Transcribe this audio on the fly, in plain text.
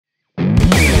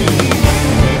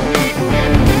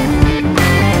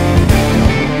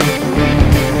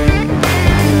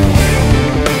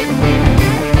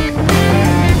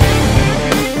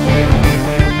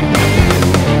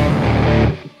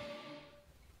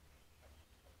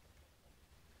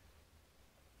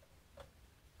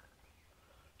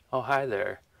Oh, hi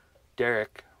there.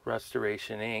 Derek,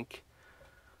 Restoration Inc.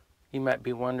 You might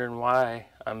be wondering why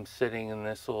I'm sitting in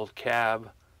this old cab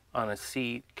on a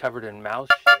seat covered in mouse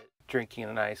shit drinking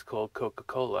an ice cold Coca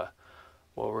Cola.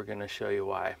 Well, we're going to show you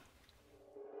why.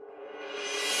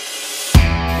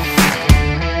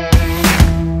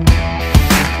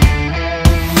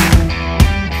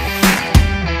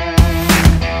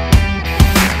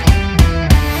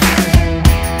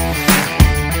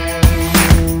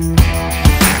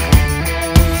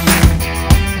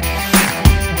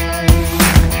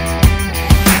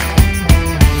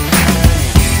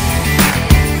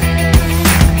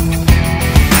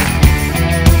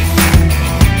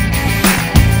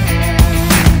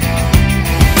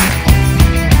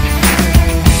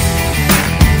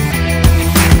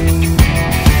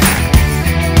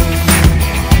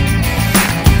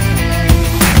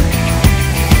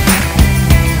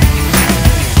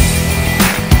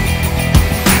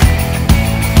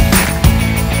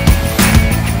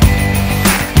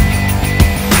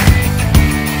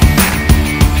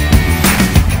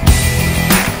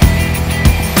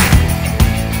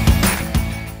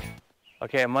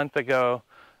 Okay, a month ago,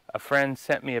 a friend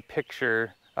sent me a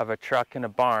picture of a truck in a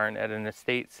barn at an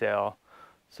estate sale.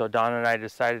 So Don and I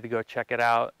decided to go check it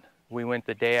out. We went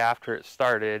the day after it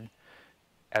started.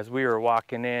 As we were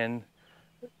walking in,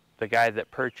 the guy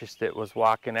that purchased it was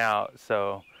walking out,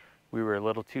 so we were a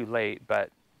little too late, but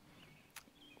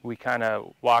we kind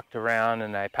of walked around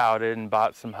and I pouted and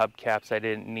bought some hubcaps I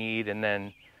didn't need, and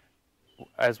then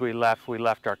as we left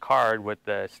our card with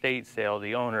the estate sale,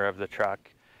 the owner of the truck,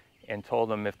 and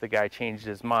told him if the guy changed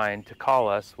his mind to call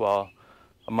us. Well,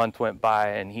 a month went by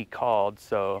and he called,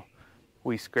 so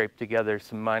we scraped together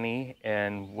some money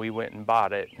and we went and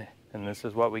bought it, and this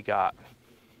is what we got.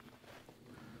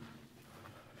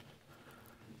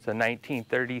 It's a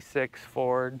 1936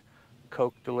 Ford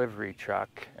Coke delivery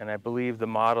truck, and I believe the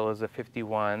model is a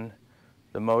 51.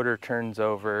 The motor turns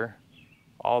over,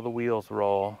 all the wheels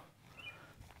roll,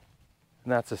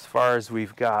 and that's as far as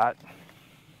we've got.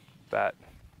 But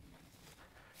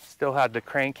still had the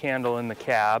crank handle in the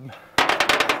cab.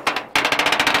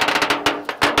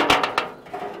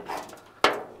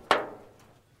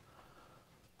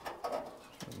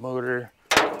 The motor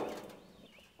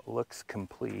looks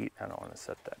complete. I don't want to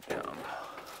set that down.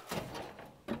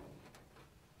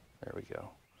 There we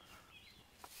go.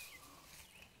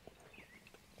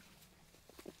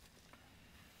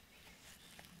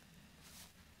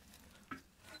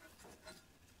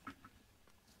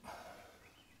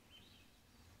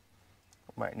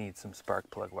 Might need some spark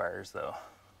plug wires though.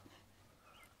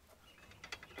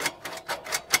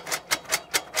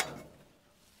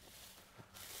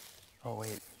 Oh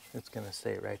wait, it's gonna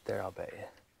stay right there, I'll bet you.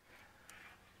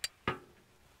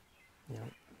 Yep,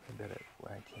 I bet it,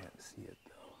 I can't see it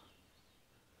though.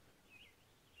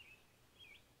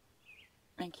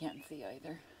 I can't see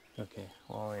either. Okay,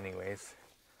 well anyways.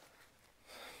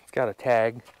 It's got a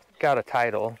tag, got a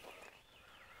title.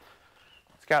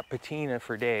 It's got patina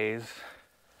for days.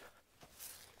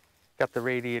 Got the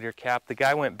radiator cap. The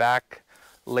guy went back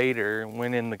later,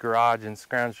 went in the garage and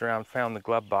scrounged around, found the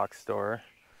glove box store,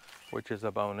 which is a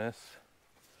bonus.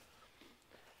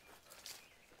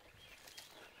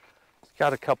 It's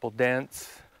got a couple dents,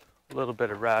 a little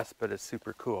bit of rust, but it's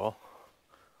super cool.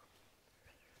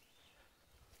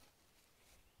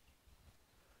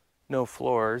 No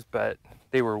floors, but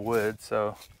they were wood,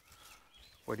 so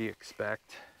what do you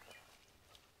expect?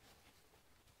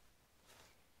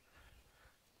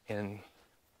 And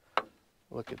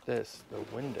look at this, the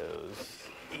windows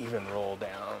even roll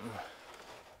down.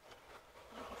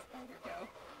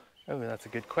 Oh, that's a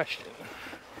good question.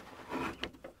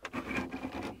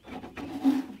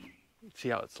 See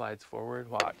how it slides forward?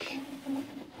 Watch.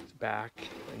 It's back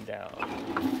and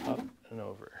down, up and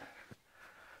over.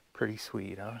 Pretty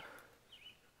sweet, huh?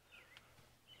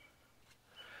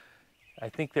 I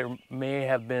think there may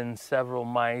have been several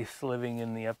mice living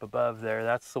in the up above there.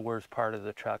 That's the worst part of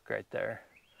the truck right there.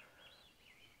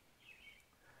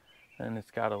 And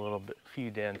it's got a few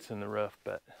dents in the roof,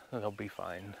 but they'll be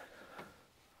fine.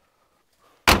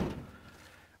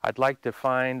 I'd like to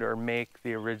find or make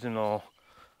the original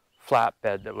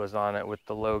flatbed that was on it with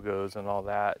the logos and all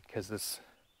that, because this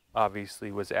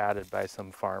obviously was added by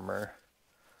some farmer.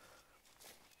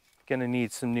 Gonna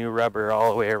need some new rubber all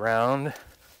the way around.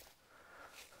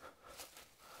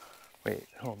 Wait,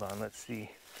 hold on, let's see.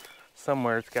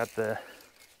 Somewhere it's got the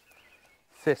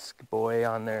Fisk boy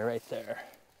on there, right there.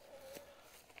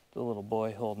 The little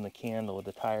boy holding the candle with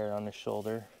a tire on his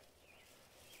shoulder.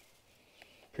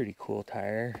 Pretty cool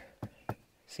tire.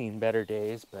 Seen better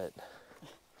days, but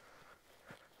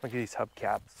look at these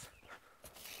hubcaps.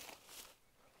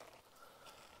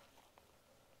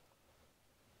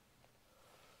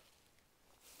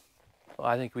 Well,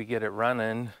 I think we get it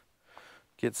running,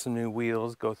 get some new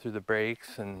wheels, go through the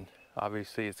brakes, and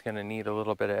obviously it's going to need a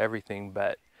little bit of everything,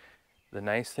 but the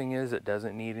nice thing is it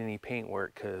doesn't need any paint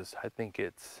work because I think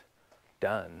it's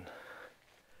done.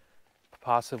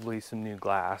 Possibly some new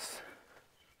glass.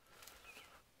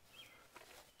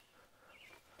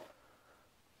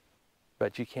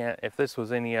 But you can't, if this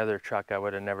was any other truck, I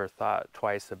would have never thought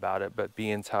twice about it, but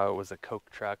being how it was a Coke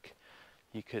truck,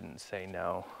 you couldn't say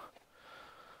no.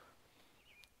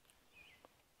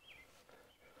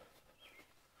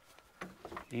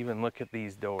 Even look at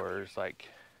these doors, like,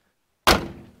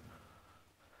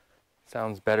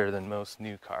 sounds better than most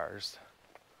new cars.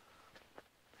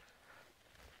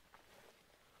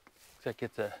 Looks like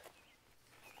it's a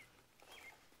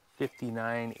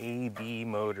 59 AB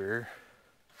motor.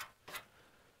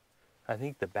 I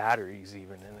think the battery's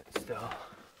even in it still.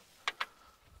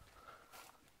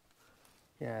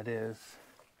 Yeah, it is.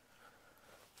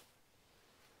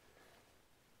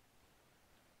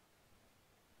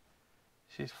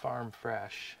 She's farm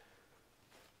fresh.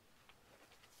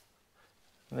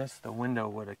 And the window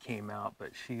would have came out,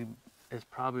 but she is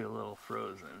probably a little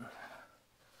frozen.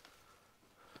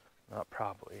 Not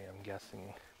probably, I'm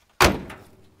guessing.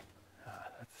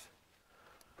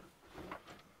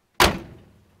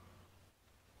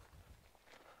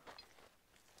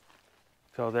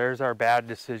 So there's our bad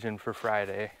decision for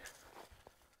Friday.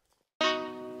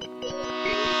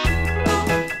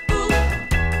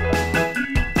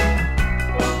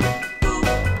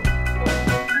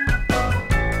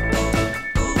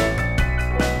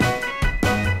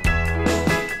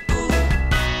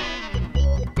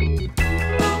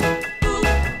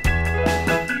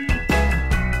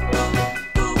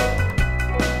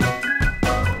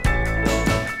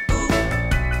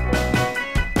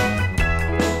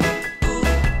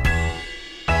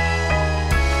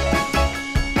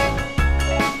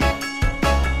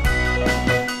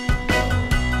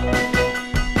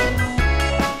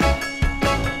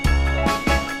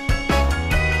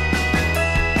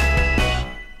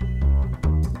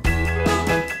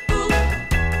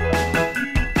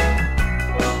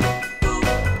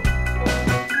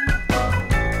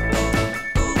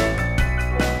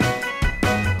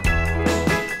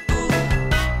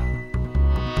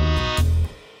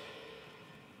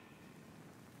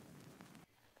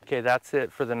 Okay, that's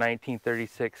it for the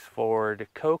 1936 Ford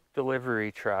Coke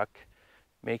delivery truck.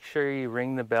 Make sure you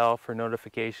ring the bell for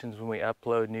notifications when we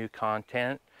upload new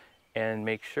content, and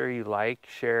make sure you like,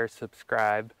 share,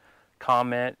 subscribe,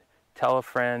 comment, tell a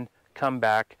friend, come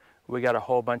back. We got a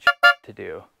whole bunch of to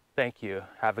do. Thank you.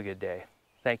 Have a good day.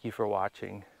 Thank you for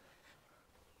watching.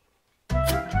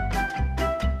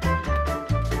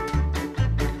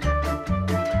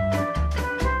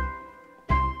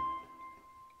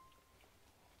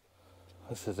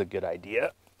 This is a good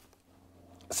idea.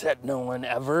 Said no one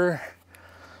ever.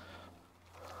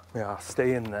 Yeah, I'll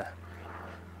stay in the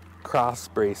cross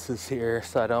braces here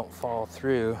so I don't fall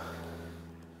through.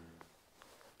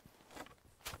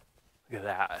 Look at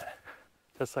that.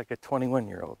 Just like a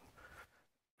 21-year-old.